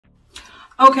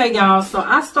Okay, y'all, so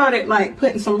I started like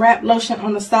putting some wrap lotion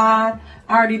on the side.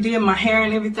 I already did my hair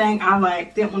and everything. I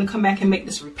like didn't want to come back and make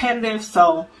this repetitive,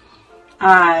 so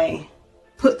I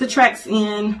put the tracks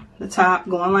in the top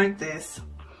going like this,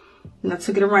 and I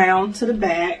took it around to the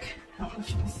back. I don't know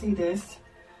if you can see this.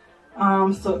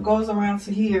 So it goes around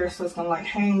to here, so it's gonna like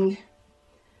hang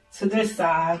to this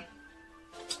side.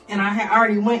 And I had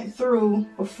already went through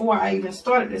before I even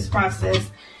started this process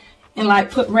and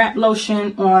like put wrap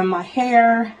lotion on my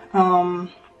hair to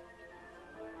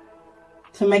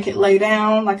make it lay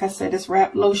down. Like I said, this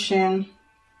wrap lotion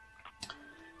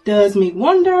does me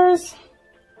wonders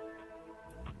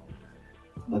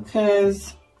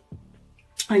because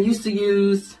I used to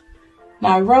use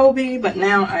Nairobi, but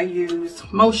now I use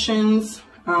Motions.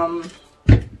 I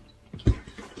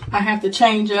have to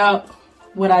change up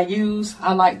what I use.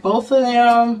 I like both of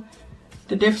them.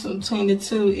 The difference between the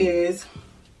two is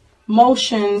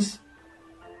Motions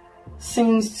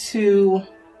seems to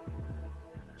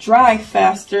dry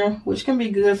faster, which can be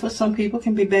good for some people,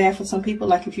 can be bad for some people.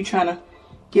 Like if you're trying to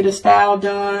get a style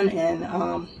done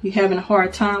and you're having a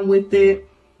hard time with it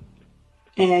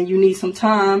and you need some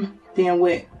time, then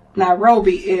with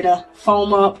Nairobi it'll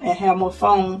foam up and have more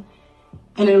foam,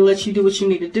 and it'll let you do what you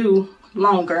need to do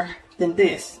longer than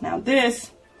this. Now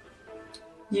this,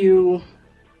 you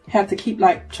have to keep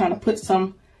like trying to put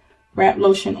some wrap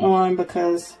lotion on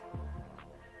because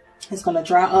it's going to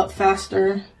dry up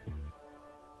faster.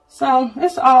 So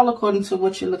it's all according to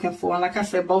what you're looking for. And like I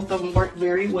said, both of them work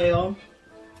very well.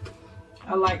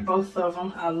 I like both of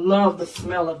them. I love the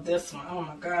smell of this one. Oh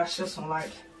my gosh, this one,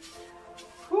 like,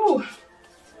 whew.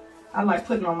 I like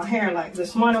putting on my hair. Like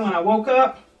this morning when I woke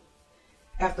up,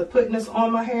 after putting this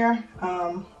on my hair,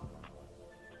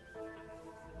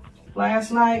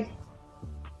 last night,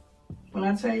 when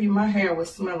I tell you my hair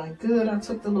was smelling good, I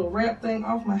took the little wrap thing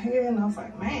off my hair and I was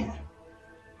like, man,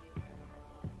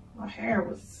 my hair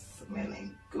was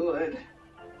smelling good.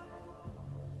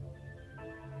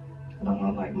 I don't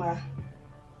want like my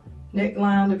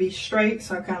neckline to be straight,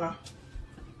 so I kind of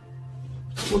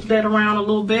flip that around a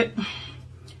little bit.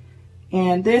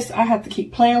 And this I have to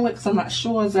keep playing with because I'm not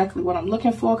sure exactly what I'm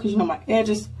looking for, because you know my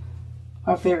edges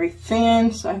are very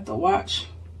thin, so I have to watch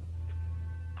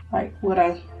like what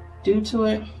I do to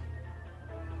it.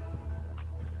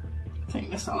 I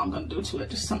think that's all I'm gonna do to it,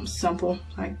 just something simple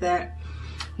like that.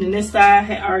 And this side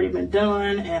had already been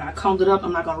done and I combed it up.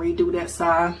 I'm not gonna redo that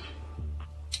side.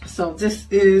 So this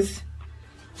is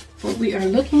what we are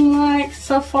looking like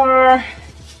so far.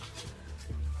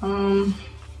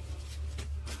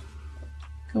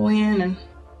 Go in and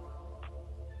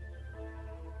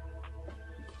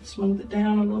smooth it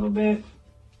down a little bit.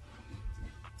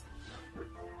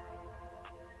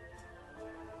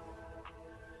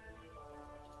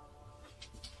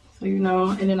 So you know,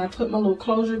 and then I put my little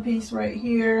closure piece right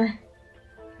here,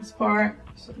 this part,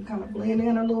 so it can kind of blend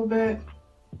in a little bit.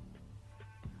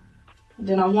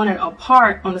 Then I wanted a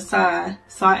part on the side,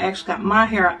 so I actually got my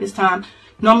hair out this time.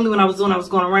 Normally when I was doing, I was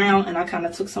going around and I kind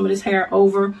of took some of this hair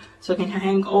over so it can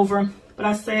hang over. But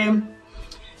I said,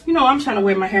 you know, I'm trying to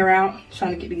wear my hair out,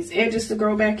 trying to get these edges to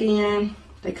grow back in.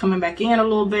 They coming back in a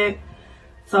little bit.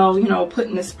 So, you know,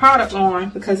 putting this product on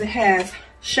because it has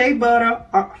shea butter,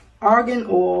 argan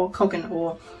oil, coconut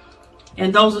oil,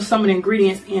 and those are some of the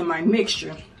ingredients in my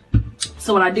mixture.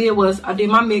 So what I did was I did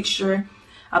my mixture,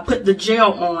 I put the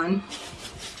gel on,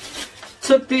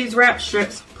 took these wrap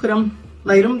strips, put them,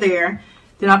 laid them there,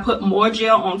 then I put more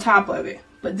gel on top of it.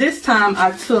 But this time I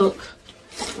took,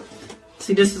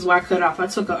 see, this is where I cut off, I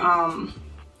took a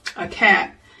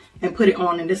cap and put it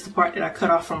on, and this is the part that I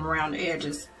cut off from around the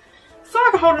edges, so I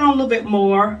can hold it on a little bit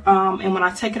more. And when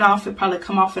I take it off, it probably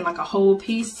come off in like a whole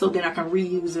piece, so then I can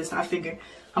reuse this. I figure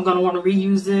I'm gonna want to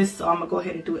reuse this, so I'm gonna go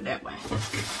ahead and do it that way.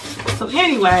 So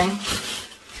anyway,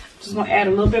 just gonna add a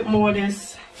little bit more of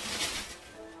this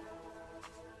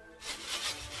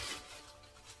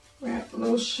wrap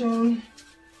lotion.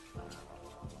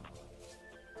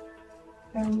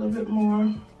 Add a little bit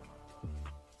more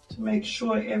to make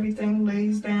sure everything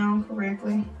lays down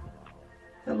correctly.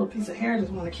 That little piece of hair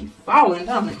just want to keep falling,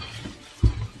 don't it?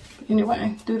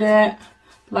 Anyway, do that.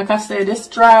 Like I said, this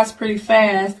dries pretty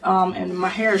fast, and my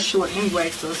hair is short anyway,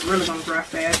 so it's really gonna dry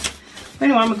fast. But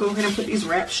anyway, I'm gonna go ahead and put these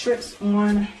wrap strips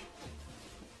on.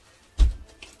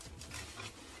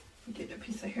 Get that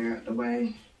piece of hair out the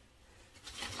way.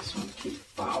 Just want to keep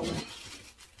falling.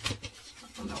 I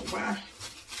don't know why.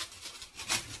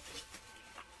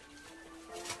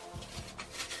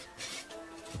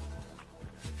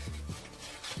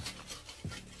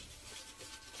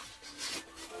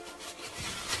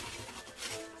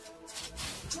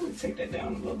 Let me take that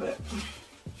down a little bit.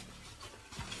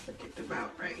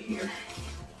 here.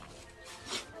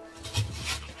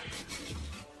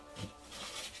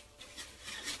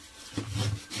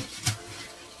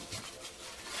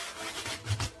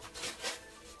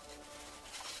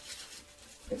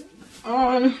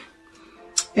 On,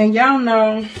 and y'all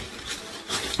know,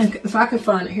 if I can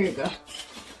find it, here you go.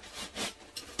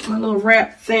 My little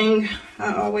wrap thing,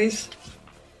 I always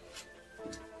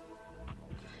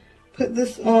put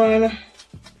this on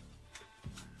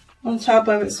top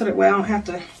of it so that way I don't have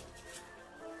to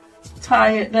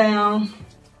tie it down.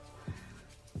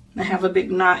 I have a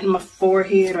big knot in my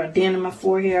forehead, or a dent in my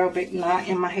forehead, or a big knot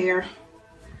in my hair.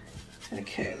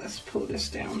 Okay, let's pull this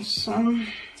down some.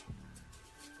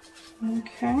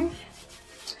 Okay,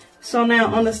 so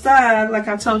now on the side, like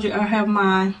I told you, I have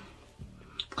my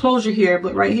closure here,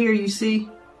 but right here you see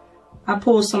I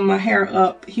pulled some of my hair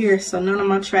up here, so none of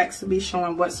my tracks will be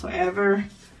showing whatsoever.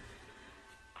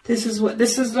 This is what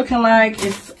this is looking like.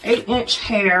 It's 8-inch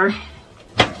hair,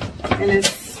 and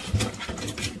it's,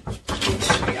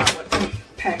 let's show y'all what the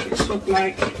package look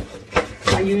like.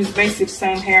 I use basic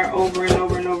same hair over and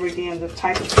over and over again, the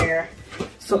type of hair.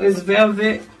 So it's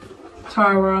velvet,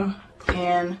 Tara,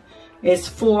 and it's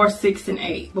 4, 6, and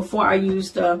 8. Before I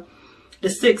used the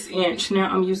 6-inch, now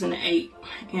I'm using the 8,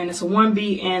 and it's a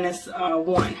 1B and it's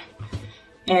 1,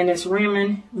 and it's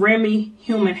Remy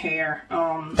human hair.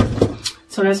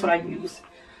 So that's what I use.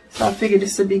 So I figured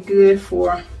this would be good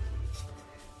for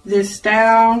this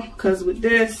style, because with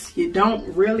this you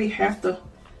don't really have to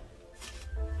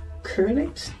curl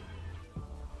it.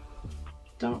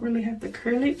 Don't really have to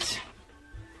curl it.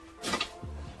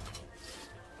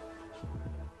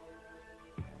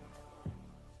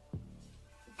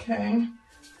 Okay,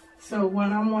 so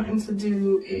what I'm wanting to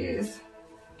do is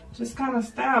just kind of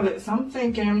style it. So I'm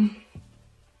thinking,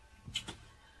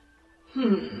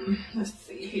 let's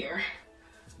see here.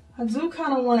 I do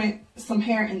kind of want some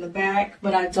hair in the back,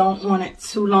 but I don't want it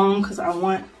too long because I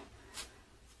want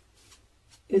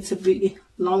it to be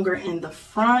longer in the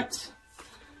front.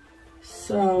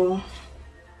 So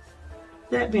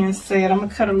that being said, I'm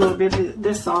gonna cut a little bit of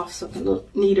this off so it can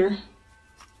look neater.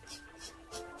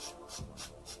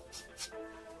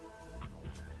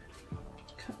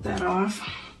 Cut that off.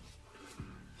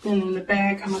 Then in the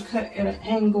back, I'm gonna cut at an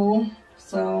angle.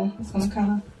 So it's gonna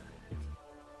kind of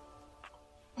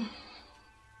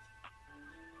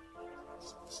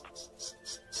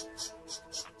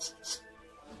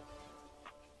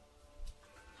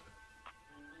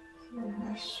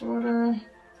shorter.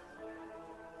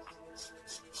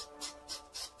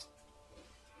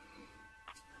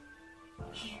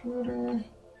 Shorter.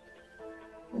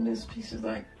 And this piece is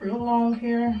like real long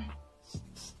here.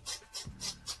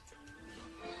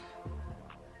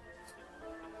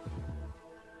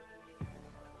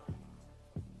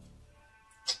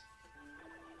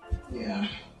 Yeah,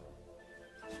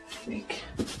 I think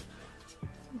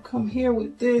I'll come here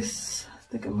with this. I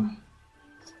think I'm gonna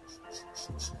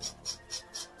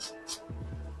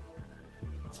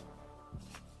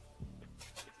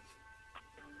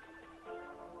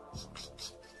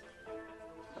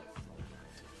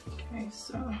okay,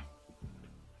 so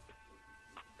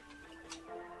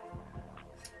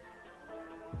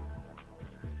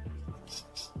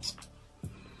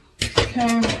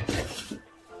okay.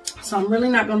 So I'm really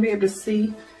not going to be able to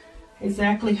see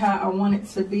exactly how I want it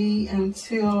to be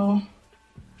until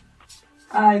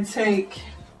I take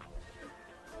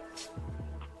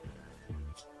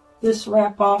this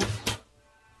wrap off.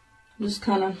 Just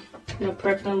kind of,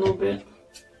 prep it a little bit.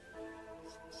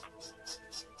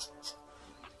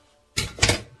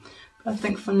 But I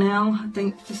think for now, I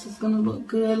think this is going to look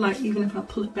good. Like even if I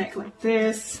pull it back like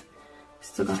this, it's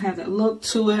still going to have that look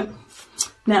to it.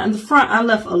 Now in the front, I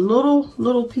left a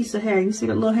little piece of hair. You see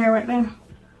that little hair right there?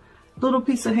 Little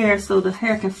piece of hair so the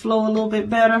hair can flow a little bit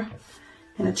better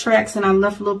and the tracks. And I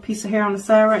left a little piece of hair on the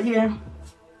side right here.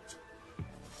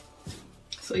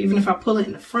 So even if I pull it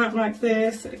in the front like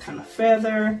this, it kind of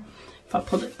feather. If I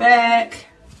pull it back,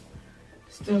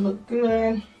 still look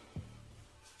good.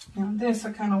 Now this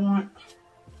I kind of want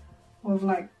more of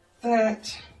like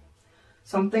that.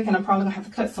 So I'm thinking I'm probably gonna have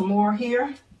to cut some more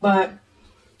here, but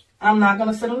I'm not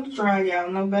gonna sit on the dry,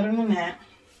 y'all know better than that.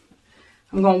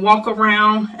 I'm gonna walk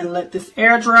around and let this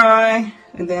air dry,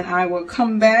 and then I will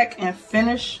come back and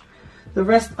finish the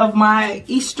rest of my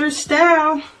Easter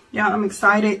style. Y'all, I'm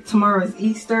excited. Tomorrow is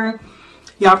Easter.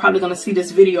 Y'all probably gonna see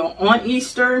this video on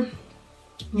Easter.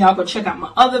 Y'all go check out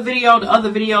my other video. The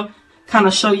other video kind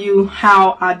of show you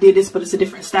how I did this, but it's a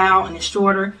different style and it's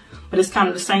shorter, but it's kind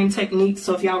of the same technique.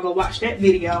 So if y'all go watch that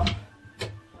video,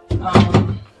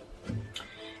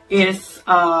 it's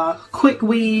quick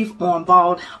weave on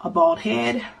a bald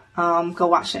head. go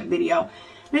watch that video.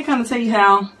 They kind of tell you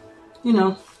how, you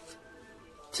know,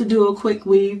 to do a quick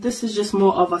weave. This is just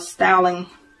more of a styling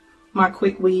my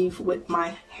quick weave with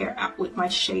my hair out, with my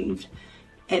shaved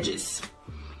edges.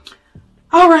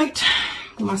 All right,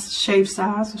 my shaved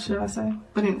size, what should I say?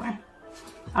 But anyway,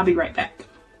 I'll be right back.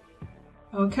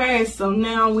 Okay, so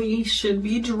now we should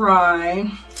be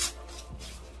dry.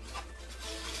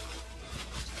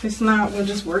 If it's not, we'll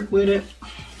just work with it.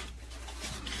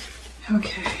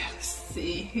 Okay, let's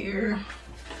see here.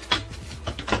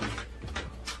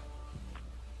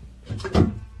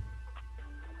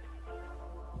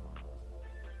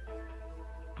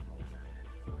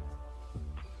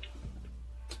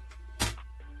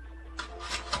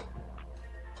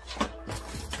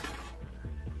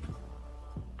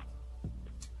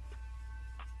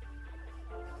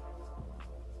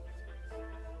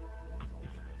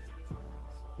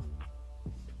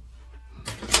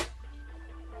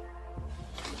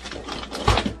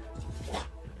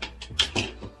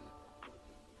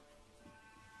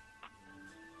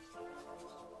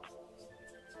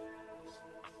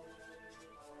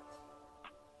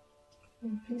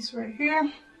 Piece right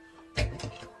here.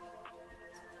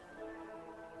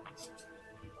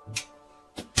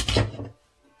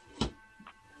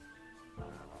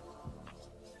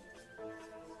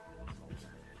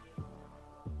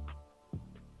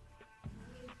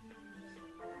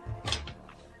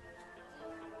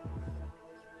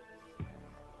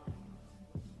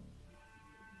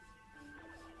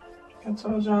 I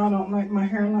told y'all I don't like my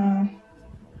hairline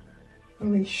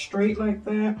really straight like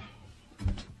that.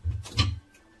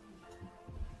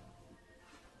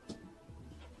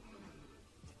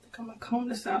 I'm gonna comb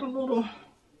this out a little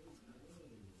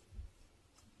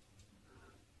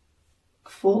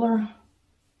fuller.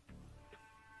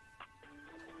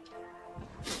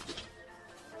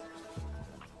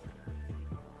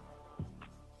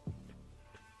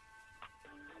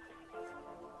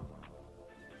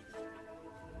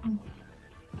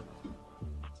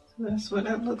 So that's what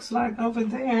that looks like over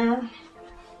there.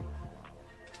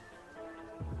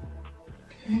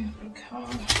 Okay,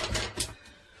 comb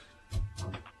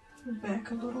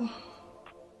back a little.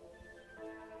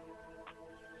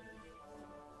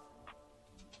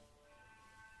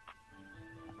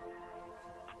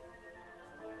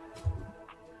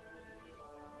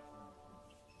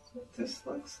 That's what this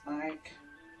looks like.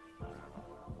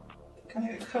 Kind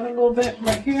of cut a little bit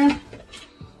right here.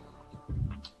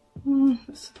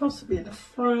 It's supposed to be at the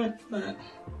front, but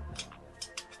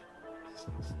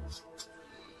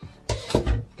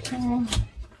okay.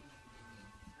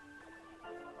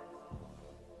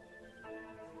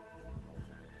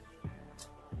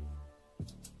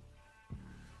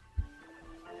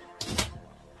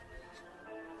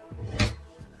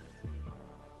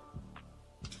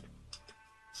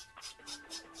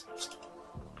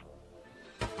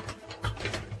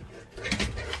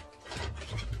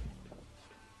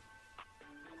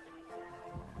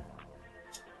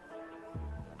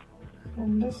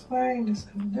 Come this way,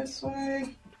 just come this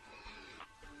way.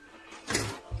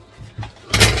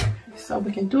 So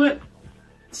we can do it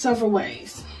several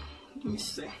ways. Let me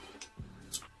see.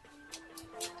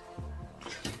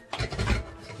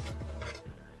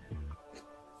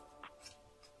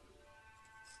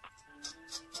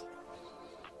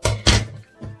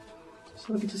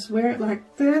 So we can just wear it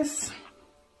like this.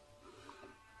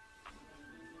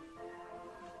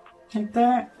 Like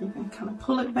that. You can kind of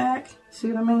pull it back.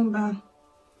 See what I mean by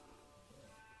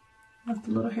left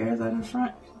the little hairs out in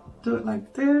front. Do it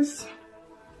like this.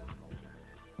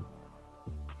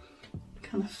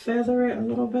 Kind of feather it a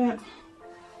little bit.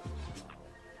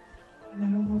 And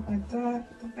then it'll look like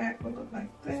that. The back will look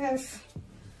like this.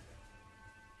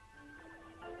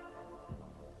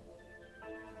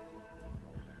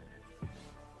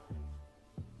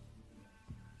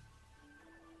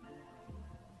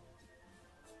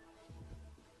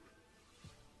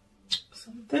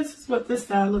 So this is what this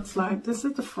side looks like. This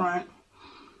is the front.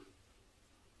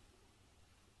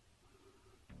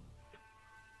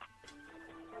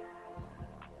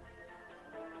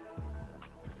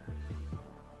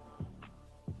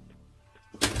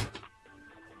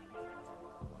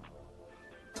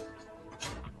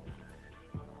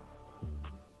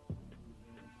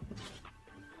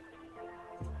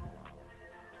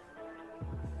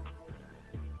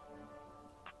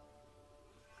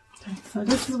 So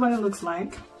this is what it looks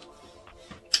like.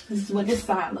 This is what this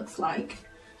side looks like.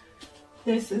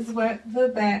 This is what the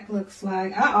back looks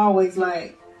like. I always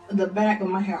like the back of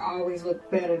my hair always look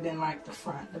better than like the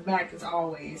front. The back is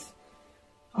always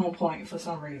on point for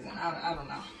some reason. I don't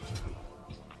know.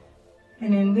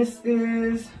 And then this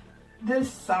is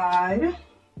this side.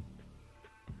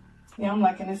 Yeah, I'm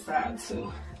liking this side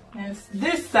too. It's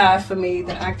this side for me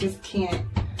that I just can't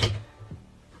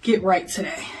get right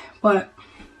today. But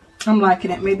I'm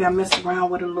liking it. Maybe I messed around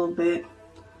with it a little bit.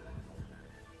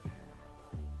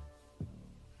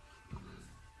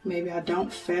 Maybe I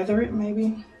don't feather it.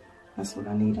 Maybe that's what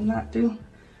I need to not do.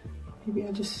 Maybe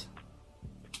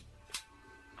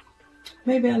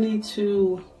I need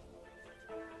to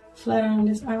flatten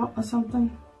this out or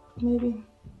something. Maybe.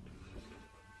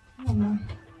 I don't know.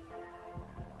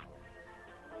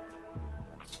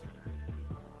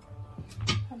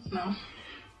 No.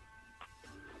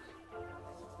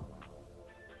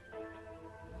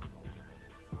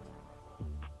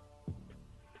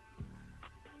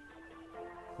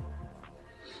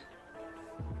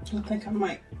 I think I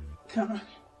might kind of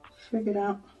figure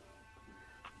out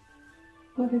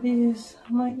what it is.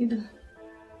 I might need to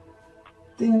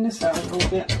thin this out a little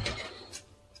bit.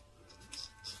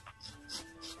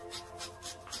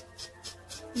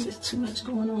 There's too much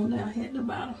going on down here at the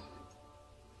bottom.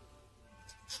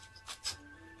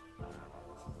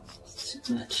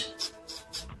 Too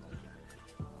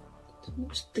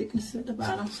much thickness at the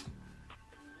bottom.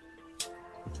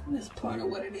 That's part of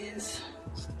what it is.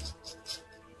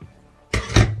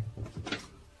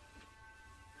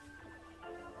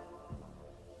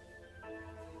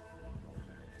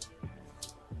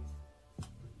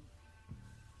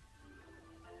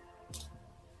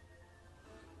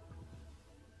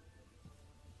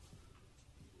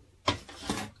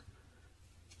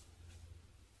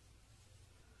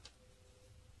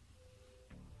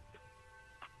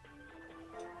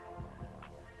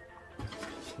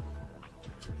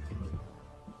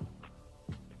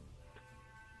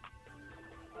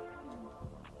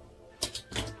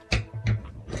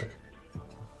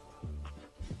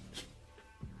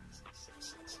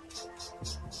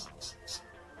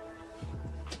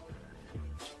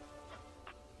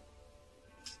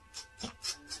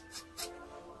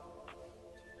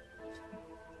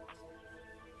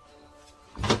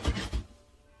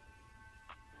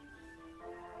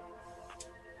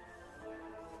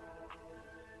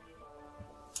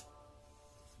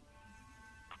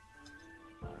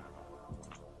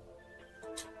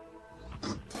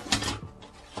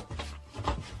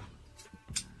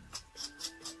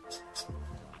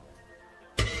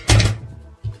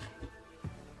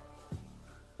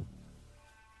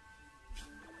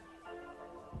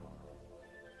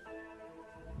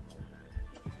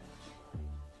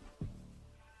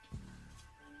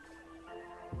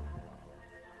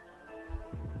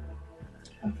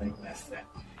 I think that's it.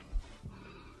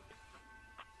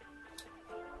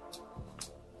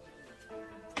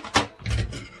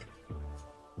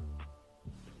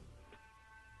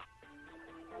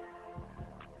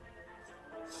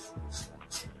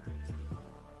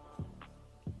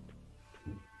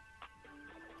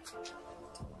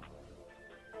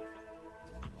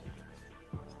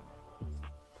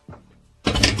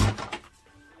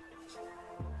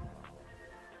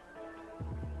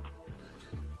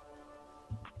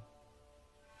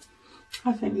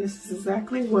 I think this is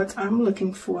exactly what I'm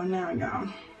looking for now, y'all.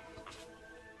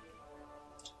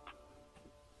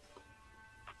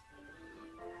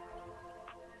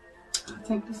 I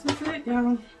think this is it,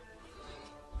 y'all.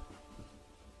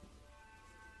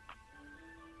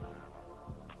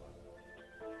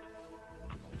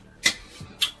 I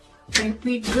think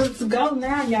we good to go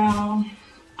now, y'all.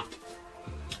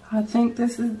 I think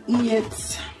this is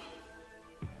it.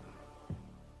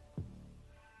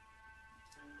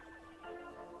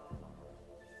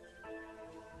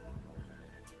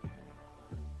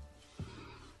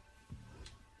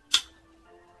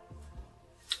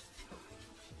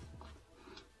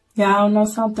 Y'all know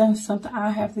something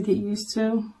I have to get used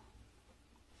to.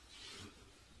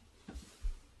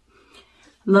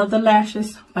 Love the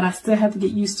lashes, but I still have to get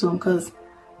used to them because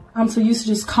I'm so used to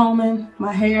just combing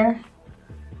my hair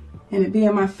and it be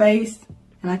in my face,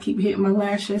 and I keep hitting my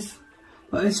lashes.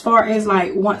 But as far as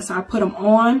like once I put them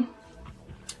on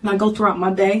and I go throughout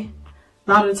my day,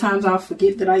 a lot of the times I'll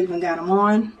forget that I even got them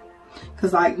on,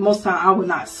 because like most of the time I would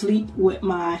not sleep with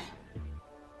my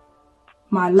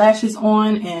lashes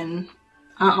on, and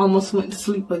I almost went to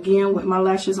sleep again with my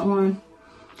lashes on.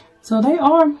 So they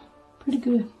are pretty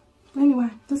good. Anyway,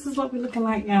 this is what we're looking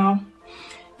like, y'all.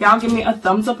 Y'all give me a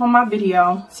thumbs up on my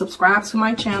video. Subscribe to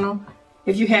my channel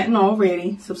if you hadn't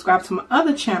already. Subscribe to my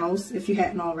other channels if you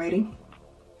hadn't already.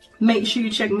 Make sure you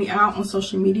check me out on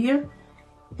social media.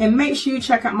 And make sure you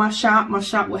check out my shop. My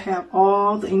shop will have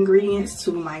all the ingredients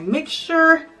to my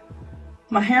mixture,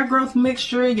 my hair growth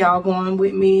mixture. Y'all going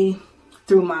with me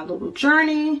through my little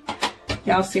journey.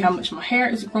 Y'all see how much my hair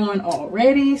is growing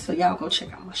already. So y'all go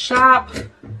check out my shop.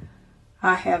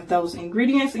 I have those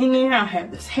ingredients in there. I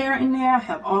have this hair in there. I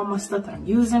have all my stuff that I'm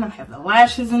using. I have the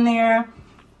lashes in there.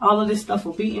 All of this stuff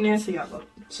will be in there, so y'all go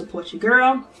support your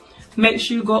girl. Make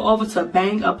sure you go over to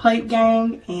Bang a Plate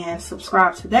Gang and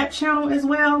subscribe to that channel as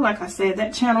well. Like I said,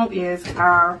 that channel is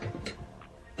our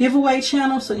giveaway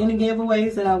channel, so any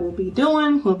giveaways that I will be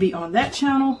doing will be on that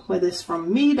channel, whether it's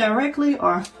from me directly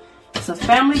or it's a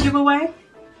family giveaway.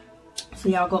 So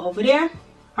y'all go over there.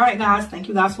 Alright guys, thank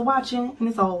you guys for watching, and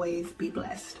as always, be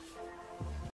blessed.